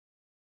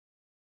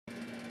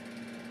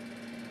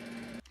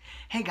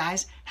Hey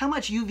guys, how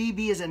much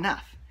UVB is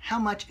enough? How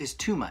much is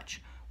too much?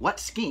 What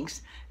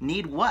skinks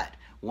need what?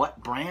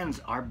 What brands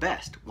are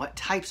best? What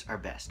types are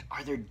best?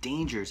 Are there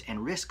dangers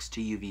and risks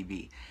to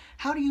UVB?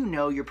 How do you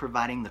know you're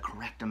providing the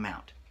correct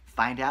amount?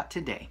 Find out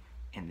today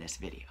in this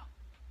video.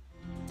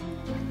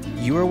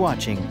 You are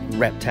watching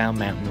Reptile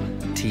Mountain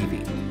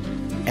TV.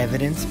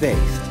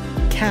 Evidence-based,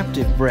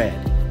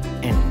 captive-bred,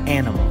 and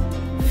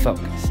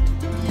animal-focused.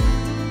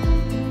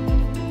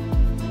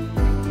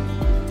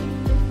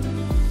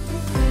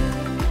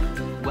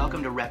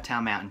 Welcome to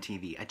Reptile Mountain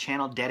TV, a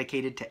channel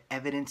dedicated to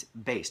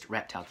evidence-based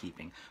reptile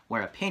keeping,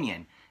 where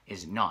opinion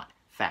is not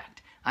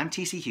fact. I'm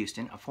TC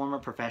Houston, a former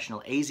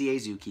professional AZA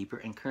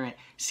zookeeper and current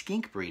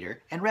skink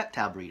breeder and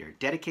reptile breeder,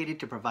 dedicated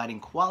to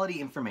providing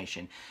quality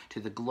information to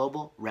the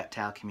global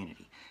reptile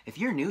community. If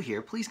you're new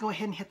here, please go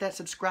ahead and hit that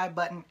subscribe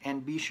button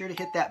and be sure to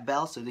hit that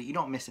bell so that you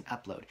don't miss an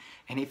upload.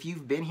 And if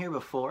you've been here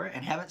before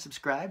and haven't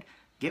subscribed,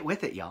 get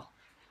with it, y'all.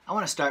 I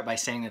want to start by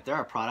saying that there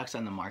are products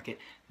on the market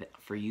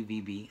for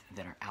UVB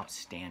that are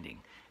outstanding.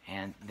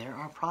 And there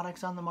are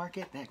products on the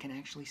market that can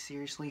actually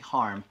seriously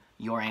harm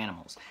your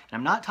animals. And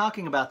I'm not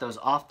talking about those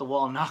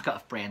off-the-wall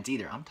knockoff brands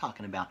either. I'm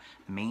talking about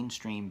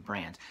mainstream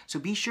brands. So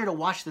be sure to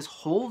watch this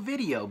whole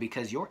video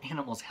because your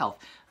animal's health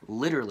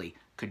literally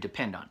could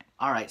depend on it.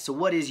 All right, so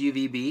what is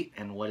UVB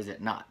and what is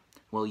it not?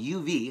 Well,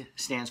 UV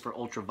stands for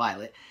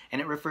ultraviolet,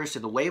 and it refers to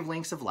the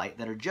wavelengths of light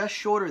that are just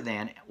shorter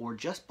than or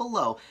just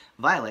below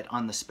violet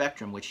on the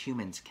spectrum which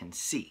humans can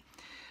see.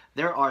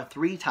 There are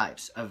three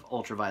types of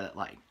ultraviolet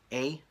light,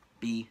 A,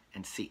 B,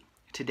 and C.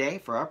 Today,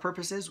 for our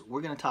purposes, we're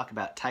going to talk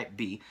about type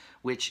B,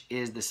 which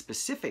is the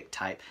specific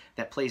type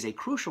that plays a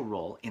crucial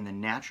role in the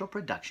natural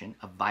production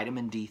of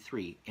vitamin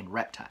D3 in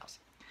reptiles.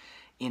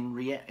 In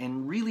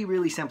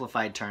really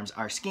simplified terms,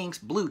 our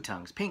skinks, blue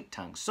tongues, pink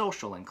tongues,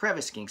 social and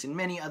crevice skinks, and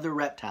many other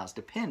reptiles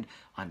depend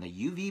on the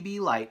UVB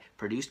light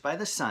produced by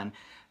the sun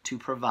to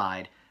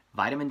provide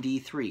vitamin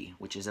D3,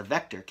 which is a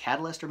vector,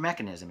 catalyst, or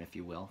mechanism, if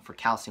you will, for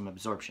calcium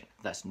absorption.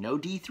 Thus, no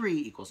D3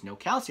 equals no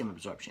calcium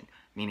absorption,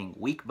 meaning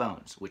weak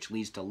bones, which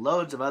leads to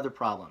loads of other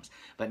problems,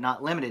 but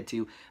not limited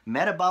to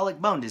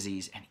metabolic bone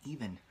disease and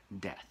even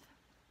death.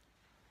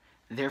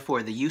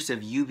 Therefore, the use of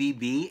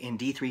UVB in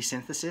D3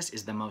 synthesis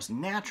is the most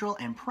natural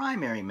and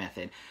primary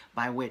method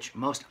by which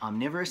most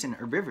omnivorous and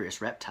herbivorous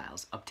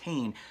reptiles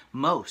obtain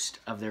most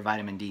of their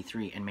vitamin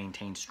D3 and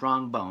maintain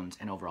strong bones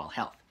and overall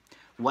health.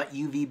 What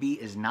UVB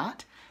is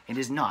not? It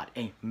is not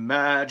a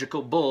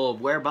magical bulb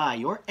whereby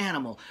your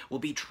animal will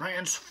be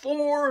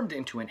transformed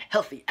into a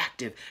healthy,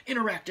 active,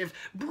 interactive,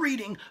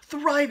 breeding,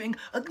 thriving,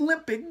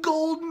 Olympic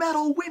gold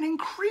medal winning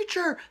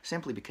creature.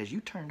 Simply because you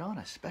turned on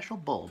a special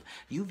bulb,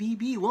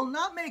 UVB will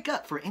not make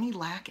up for any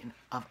lack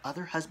of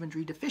other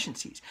husbandry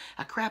deficiencies.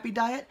 A crappy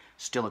diet,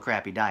 still a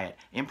crappy diet.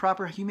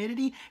 Improper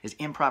humidity is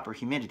improper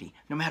humidity,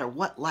 no matter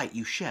what light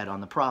you shed on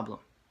the problem.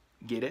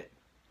 Get it?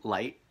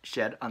 Light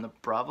shed on the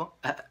problem?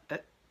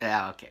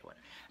 Okay, whatever.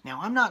 Now,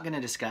 I'm not going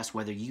to discuss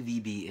whether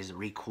UVB is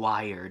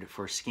required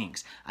for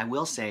skinks. I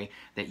will say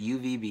that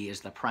UVB is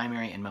the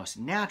primary and most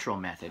natural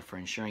method for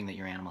ensuring that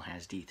your animal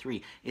has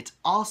D3. It's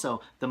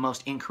also the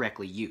most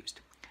incorrectly used.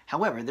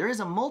 However, there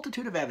is a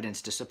multitude of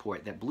evidence to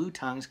support that blue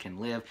tongues can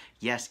live,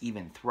 yes,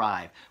 even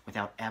thrive,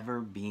 without ever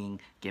being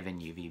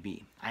given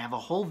UVB. I have a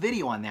whole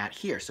video on that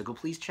here, so go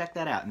please check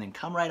that out and then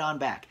come right on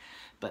back.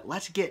 But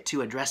let's get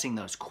to addressing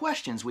those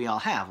questions we all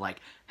have,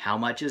 like how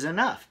much is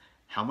enough?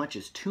 How much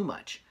is too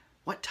much?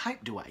 What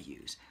type do I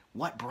use?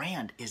 What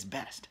brand is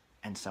best?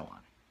 And so on.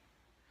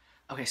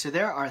 Okay, so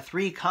there are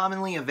three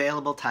commonly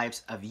available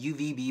types of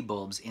UVB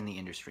bulbs in the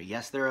industry.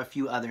 Yes, there are a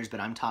few others, but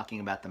I'm talking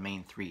about the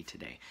main three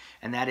today.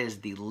 And that is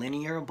the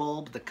linear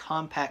bulb, the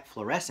compact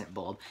fluorescent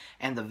bulb,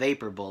 and the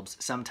vapor bulbs,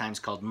 sometimes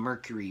called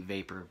mercury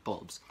vapor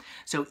bulbs.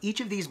 So each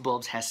of these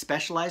bulbs has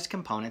specialized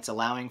components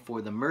allowing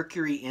for the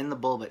mercury in the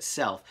bulb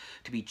itself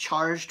to be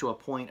charged to a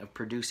point of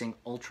producing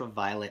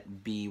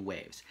ultraviolet B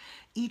waves.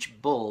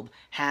 Each bulb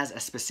has a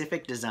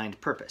specific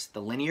designed purpose.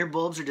 The linear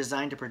bulbs are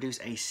designed to produce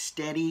a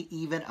steady,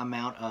 even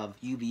amount of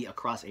UV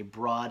across a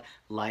broad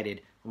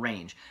lighted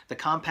range. The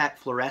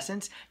compact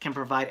fluorescents can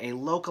provide a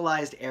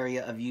localized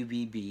area of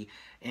UVB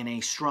in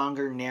a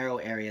stronger, narrow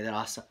area that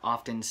also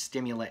often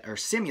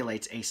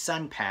simulates a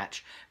sun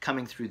patch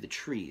coming through the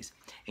trees.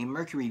 A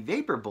mercury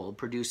vapor bulb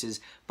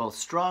produces both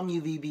strong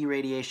UVB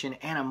radiation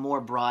and a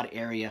more broad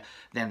area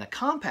than the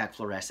compact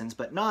fluorescents,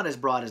 but not as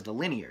broad as the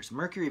linears.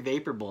 Mercury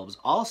vapor bulbs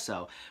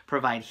also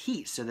provide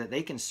heat so that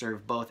they can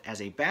serve both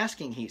as a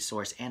basking heat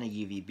source and a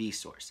UVB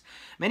source.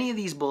 Many of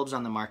these bulbs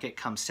on the market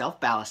come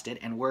self-ballasted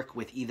and work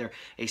with either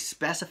a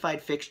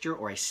specified fixture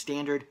or a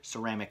standard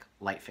ceramic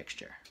light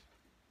fixture.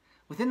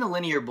 Within the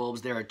linear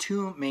bulbs, there are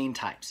two main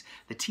types,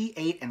 the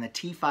T8 and the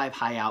T5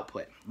 high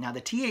output. Now, the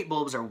T8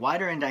 bulbs are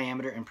wider in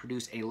diameter and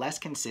produce a less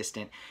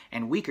consistent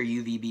and weaker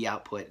UVB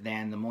output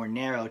than the more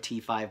narrow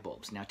T5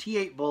 bulbs. Now,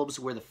 T8 bulbs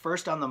were the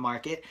first on the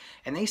market,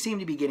 and they seem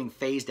to be getting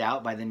phased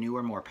out by the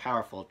newer, more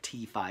powerful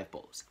T5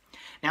 bulbs.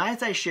 Now,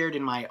 as I shared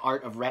in my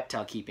Art of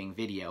Reptile Keeping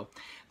video,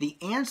 the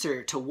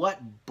answer to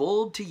what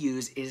bulb to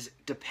use is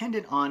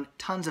dependent on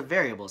tons of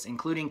variables,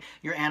 including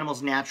your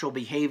animal's natural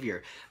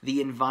behavior,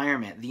 the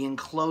environment, the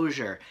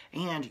enclosure,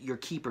 and your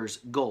keeper's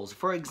goals.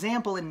 For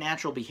example, in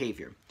natural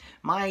behavior,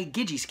 my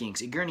Gidgee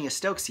skinks, Egernia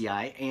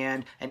stokesii,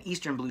 and an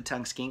eastern blue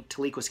tongue skink,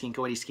 Taliqua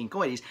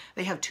skinkoides,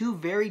 they have two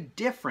very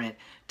different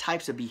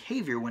types of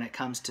behavior when it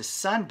comes to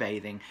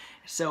sunbathing.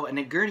 So an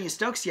Egernia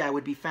stokesii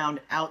would be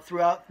found out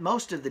throughout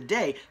most of the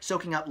day,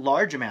 soaking up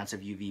large amounts of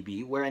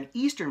UVB, where an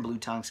eastern blue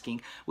tongue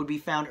skink would be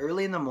found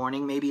early in the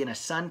morning, maybe in a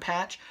sun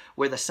patch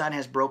where the sun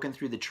has broken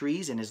through the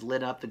trees and has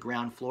lit up the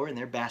ground floor, and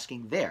they're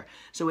basking there.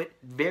 So it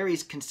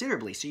varies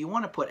considerably. So you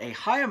want to put a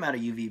high amount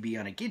of UVB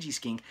on a Gidgee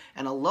skink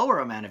and a lower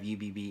amount of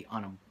UVB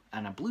on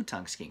a blue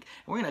tongue skink.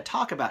 And we're going to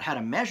talk about how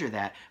to measure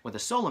that with a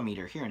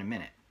solometer here in a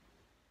minute.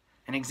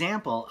 An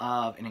example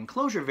of an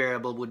enclosure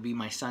variable would be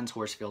my son's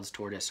Horsfield's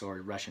tortoise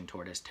or Russian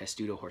tortoise,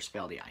 Testudo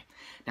horsfeldii.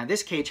 Now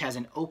this cage has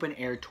an open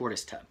air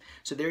tortoise tub,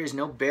 so there is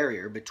no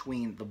barrier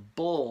between the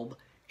bulb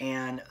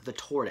and the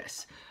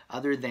tortoise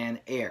other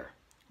than air.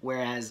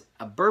 Whereas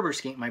a Berber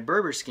skink, my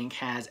Berber skink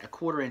has a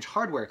 1/4-inch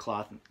hardware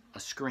cloth, a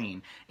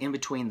screen, in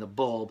between the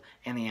bulb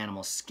and the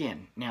animal's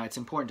skin. Now it's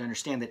important to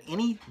understand that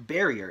any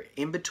barrier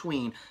in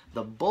between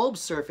the bulb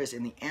surface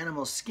and the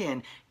animal's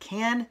skin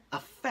can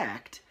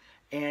affect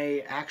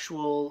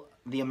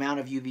the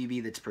amount of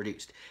UVB that's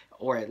produced,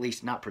 or at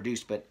least not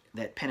produced, but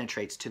that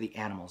penetrates to the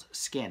animal's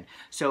skin.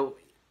 So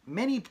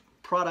many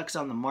products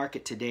on the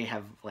market today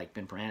have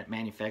been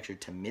manufactured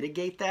to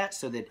mitigate that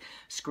so that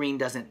screen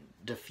doesn't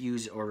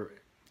diffuse or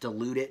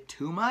dilute it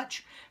too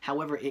much.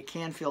 However, it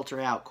can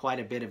filter out quite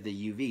a bit of the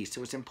UV.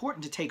 So it's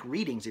important to take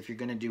readings if you're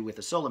going to do with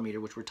a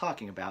solometer, which we're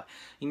talking about.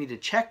 You need to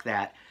check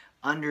that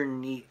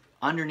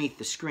underneath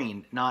the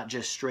screen, not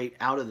just straight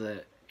out of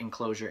the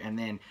enclosure and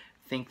then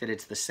think that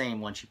it's the same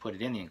once you put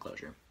it in the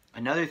enclosure.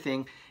 Another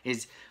thing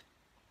is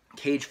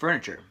cage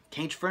furniture.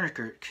 Cage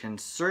furniture can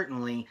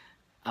certainly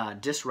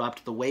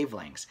disrupt the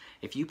wavelengths.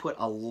 If you put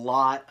a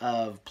lot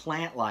of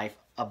plant life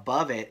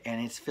above it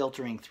and it's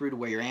filtering through to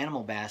where your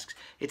animal basks,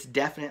 it's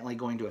definitely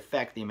going to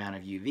affect the amount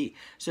of UV.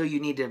 So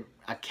you need to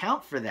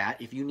account for that.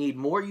 If you need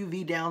more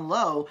UV down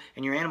low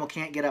and your animal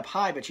can't get up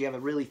high but you have a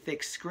really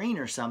thick screen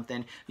or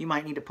something, you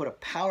might need to put a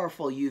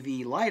powerful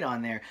UV light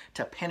on there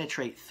to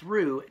penetrate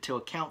through to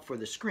account for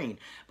the screen.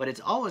 But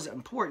it's always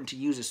important to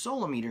use a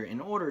solometer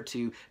in order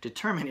to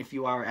determine if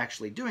you are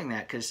actually doing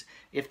that, because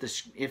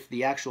if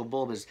the actual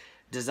bulb is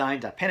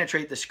designed to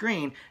penetrate the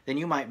screen, then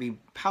you might be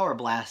power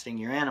blasting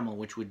your animal,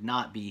 which would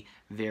not be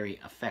very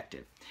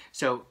effective.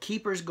 So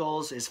keepers'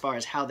 goals as far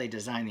as how they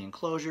design the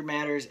enclosure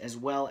matters, as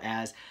well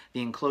as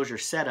the enclosure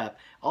setup.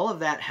 All of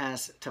that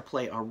has to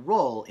play a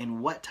role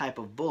in what type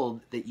of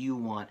bulb that you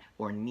want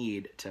or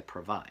need to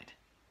provide.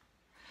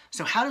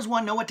 So how does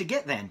one know what to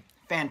get then?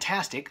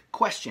 Fantastic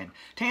question.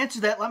 To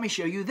answer that, let me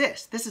show you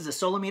this. This is a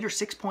Solometer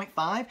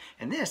 6.5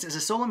 and this is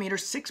a Solometer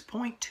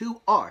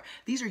 6.2R.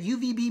 These are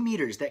UVB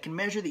meters that can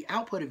measure the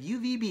output of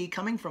UVB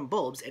coming from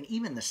bulbs and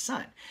even the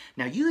sun.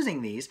 Now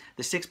using these,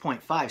 the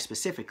 6.5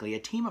 specifically, a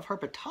team of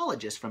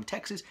herpetologists from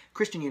Texas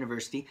Christian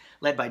University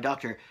led by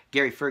Dr.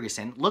 Gary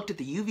Ferguson looked at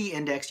the UV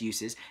index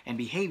uses and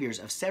behaviors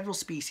of several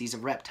species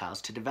of reptiles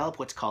to develop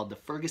what's called the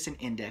Ferguson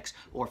Index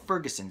or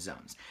Ferguson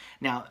zones.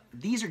 Now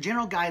these are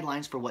general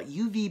guidelines for what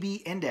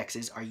UVB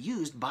indexes are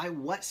used by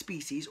what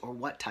species or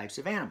what types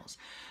of animals.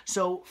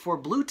 So for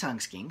blue tongue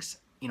skinks,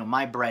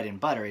 my bread and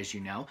butter, as you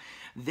know,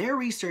 their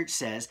research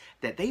says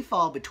that they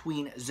fall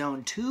between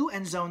zone 2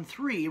 and zone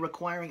 3,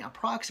 requiring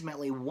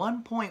approximately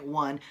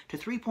 1.1 to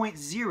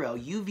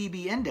 3.0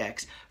 UVB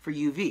index for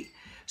UV.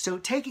 So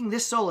taking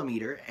this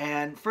solometer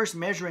and first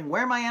measuring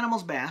where my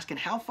animals bask and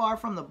how far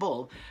from the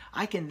bulb,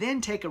 I can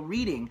then take a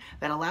reading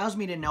that allows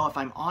me to know if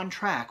I'm on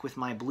track with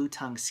my blue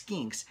tongue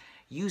skinks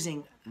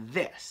using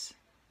this.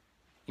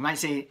 You might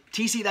say,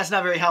 TC, that's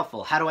not very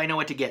helpful. How do I know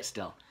what to get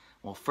still?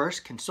 Well,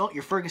 first, consult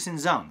your Ferguson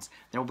zones.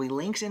 There will be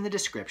links in the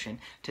description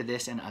to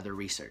this and other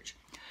research.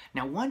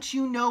 Now, once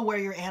you know where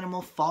your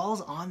animal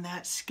falls on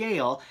that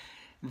scale,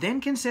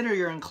 then consider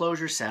your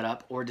enclosure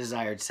setup or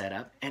desired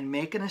setup and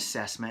make an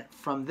assessment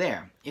from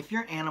there. If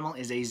your animal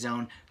is a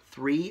zone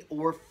 3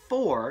 or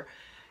 4,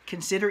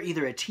 consider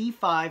either a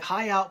T5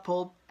 high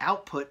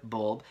output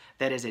bulb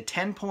that is a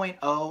 10.0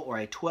 or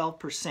a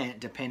 12%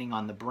 depending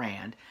on the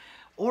brand,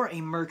 or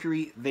a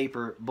mercury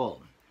vapor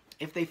bulb.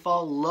 If they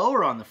fall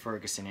lower on the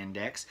Ferguson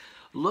index,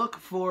 look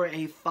for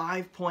a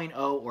 5.0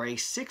 or a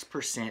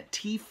 6%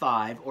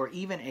 T5 or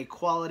even a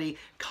quality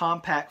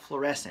compact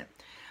fluorescent.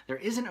 There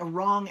isn't a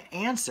wrong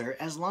answer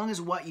as long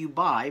as what you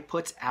buy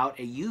puts out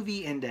a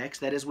UV index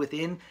that is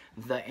within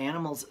the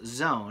animal's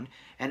zone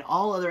and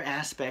all other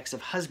aspects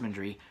of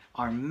husbandry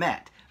are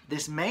met.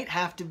 This might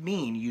have to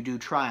mean you do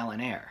trial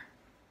and error.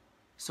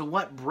 So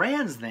what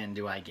brands then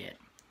do I get?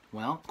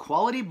 Well,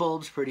 quality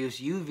bulbs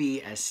produce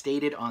UV as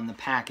stated on the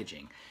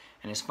packaging.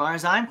 And as far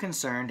as I'm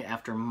concerned,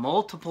 after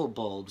multiple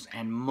bulbs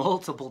and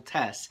multiple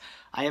tests,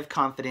 I have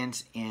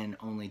confidence in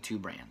only 2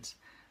 brands.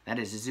 That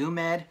is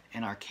Zoomed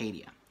and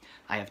Arcadia.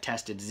 I have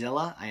tested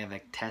Zilla, I have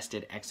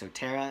tested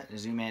Exoterra,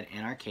 Zoomed,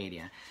 and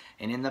Arcadia.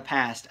 And in the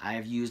past, I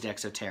have used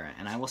Exoterra.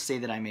 And I will say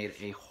that I made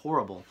a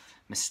horrible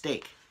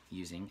mistake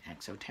using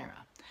Exoterra.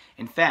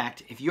 In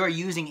fact, if you are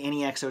using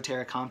any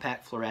Exoterra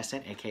compact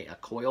fluorescent, aka a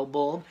coil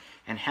bulb,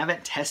 and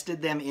haven't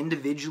tested them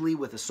individually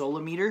with a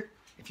solometer,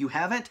 if you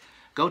haven't,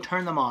 go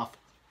turn them off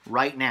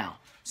right now.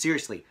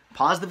 Seriously,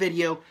 pause the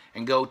video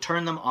and go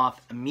turn them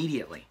off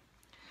immediately.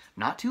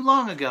 Not too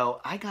long ago,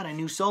 I got a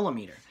new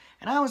solometer,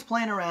 and I was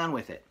playing around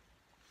with it,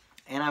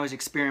 and I was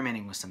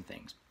experimenting with some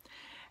things.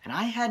 And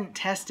I hadn't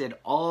tested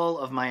all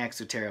of my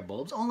Exoterra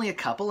bulbs, only a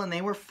couple, and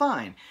they were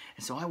fine.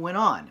 And so I went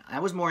on. I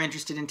was more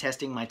interested in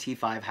testing my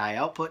T5 high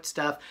output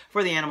stuff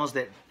for the animals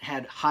that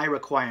had high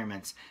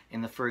requirements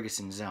in the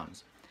Ferguson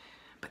zones.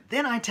 But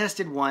then I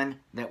tested one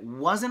that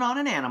wasn't on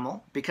an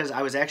animal, because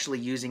I was actually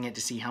using it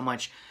to see how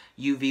much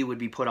UV would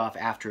be put off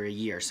after a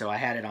year. So I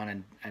had it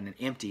on an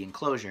empty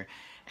enclosure.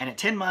 And at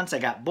 10 months, I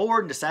got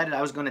bored and decided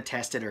I was going to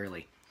test it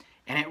early.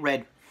 And it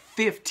read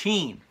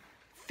 15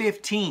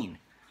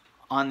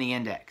 on the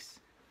index.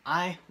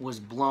 I was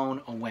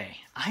blown away.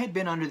 I had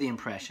been under the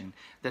impression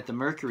that the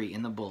mercury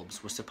in the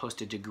bulbs was supposed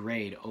to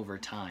degrade over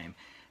time,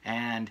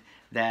 and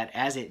that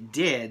as it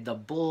did, the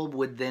bulb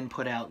would then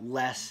put out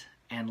less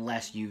and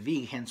less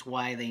UV, hence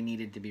why they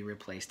needed to be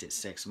replaced at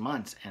 6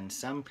 months, and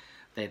some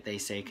that they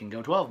say can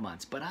go 12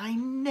 months. But I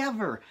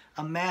never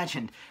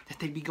imagined that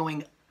they'd be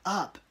going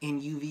up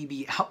in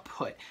UVB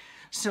output.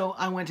 So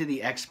I went to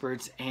the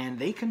experts, and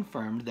they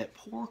confirmed that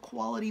poor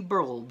quality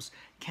bulbs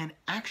can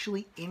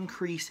actually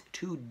increase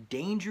to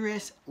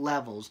dangerous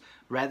levels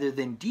rather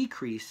than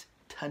decrease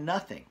to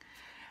nothing.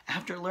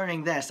 After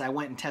learning this, I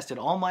went and tested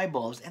all my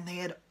bulbs, and they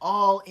had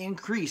all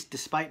increased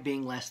despite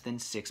being less than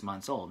 6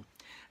 months old.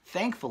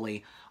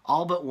 Thankfully,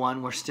 all but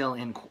one were still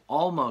in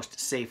almost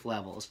safe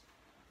levels.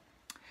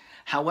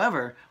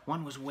 However,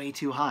 one was way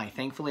too high.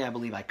 Thankfully, I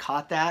believe I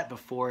caught that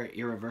before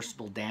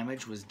irreversible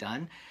damage was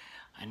done.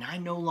 And I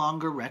no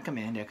longer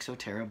recommend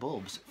Exoterra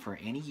bulbs for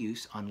any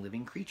use on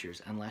living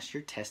creatures unless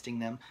you're testing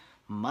them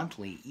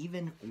monthly,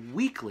 even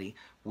weekly,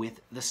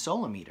 with the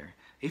solometer.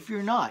 If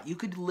you're not, you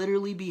could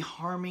literally be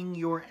harming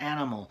your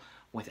animal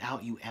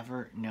without you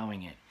ever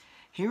knowing it.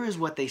 Here is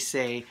what they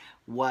say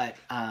what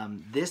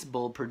this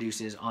bulb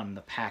produces on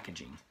the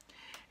packaging.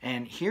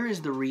 And here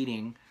is the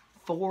reading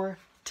 4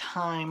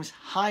 times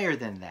higher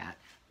than that,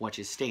 which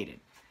is stated.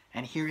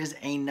 And here is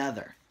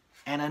another,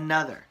 and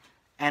another,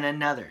 and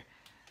another.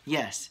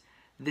 Yes,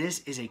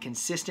 this is a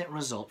consistent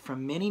result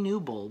from many new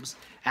bulbs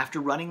after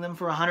running them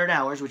for 100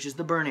 hours, which is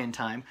the burn-in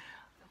time.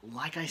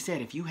 Like I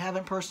said, if you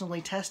haven't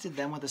personally tested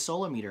them with a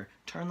solometer,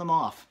 turn them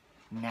off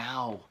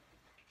now.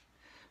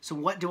 So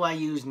what do I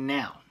use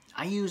now?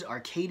 I use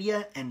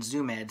Arcadia and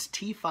Zoomed's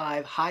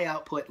T5 high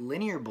output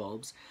linear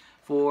bulbs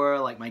for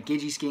like my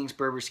Gidgee Skinks,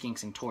 Berber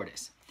Skinks, and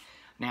Tortoise.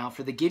 Now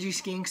for the Gidgee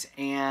Skinks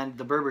and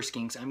the Berber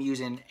Skinks, I'm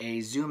using a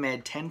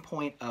Zoomed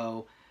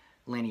 10.0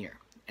 linear.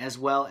 As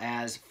well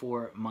as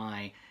for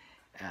my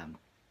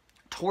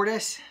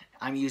Tortoise,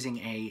 I'm using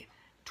a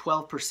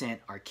 12%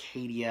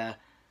 Arcadia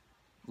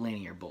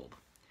linear bulb.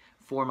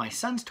 For my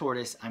son's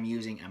Tortoise, I'm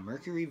using a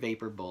mercury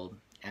vapor bulb,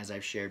 as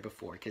I've shared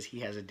before, because he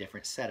has a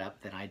different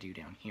setup than I do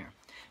down here.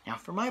 Now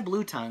for my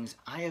Blue Tongues,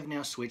 I have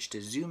now switched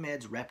to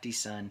Zoomed's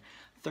ReptiSun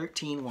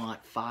 13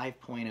 watt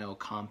 5.0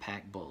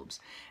 compact bulbs,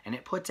 and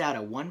it puts out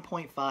a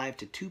 1.5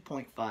 to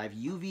 2.5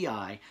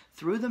 UVI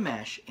through the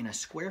mesh in a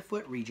square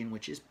foot region,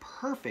 which is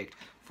perfect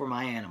for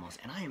my animals,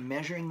 and I am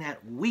measuring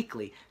that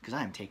weekly because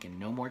I am taking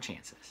no more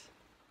chances.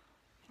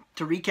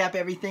 To recap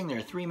everything, there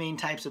are 3 main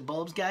types of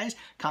bulbs, guys: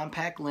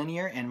 compact,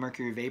 linear, and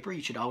mercury vapor.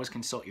 You should always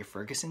consult your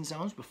Ferguson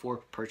zones before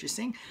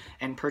purchasing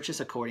and purchase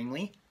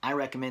accordingly. I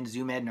recommend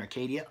Zoomed and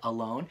Arcadia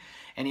alone.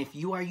 And if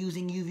you are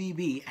using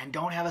UVB and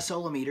don't have a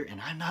solometer,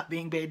 and I'm not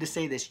being paid to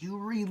say this, you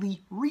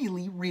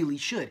really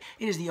should.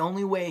 It is the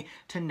only way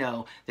to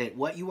know that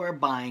what you are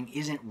buying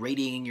isn't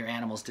radiating your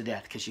animals to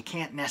death, because you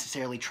can't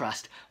necessarily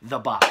trust the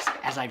box,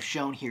 as I've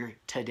shown here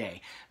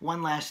today.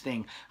 One last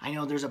thing. I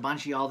know there's a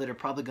bunch of y'all that are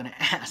probably going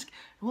to ask,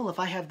 well, if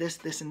I have this,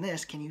 this, and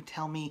this, can you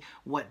tell me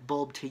what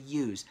bulb to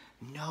use?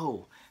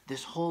 No.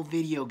 This whole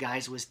video,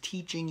 guys, was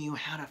teaching you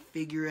how to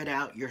figure it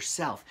out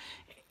yourself.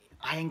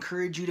 I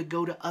encourage you to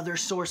go to other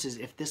sources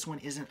if this one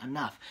isn't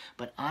enough,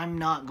 but I'm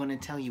not going to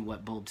tell you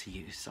what bulb to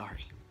use.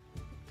 Sorry.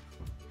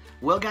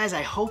 Well, guys,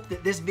 I hope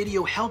that this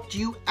video helped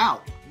you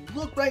out.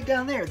 Look right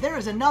down there. There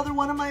is another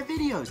one of my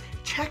videos.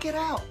 Check it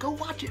out. Go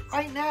watch it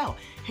right now.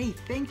 Hey,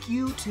 thank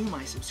you to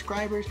my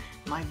subscribers,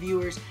 my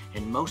viewers,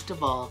 and most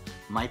of all,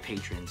 my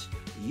patrons.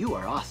 You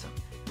are awesome.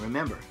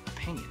 Remember,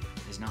 opinion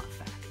is not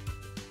fact.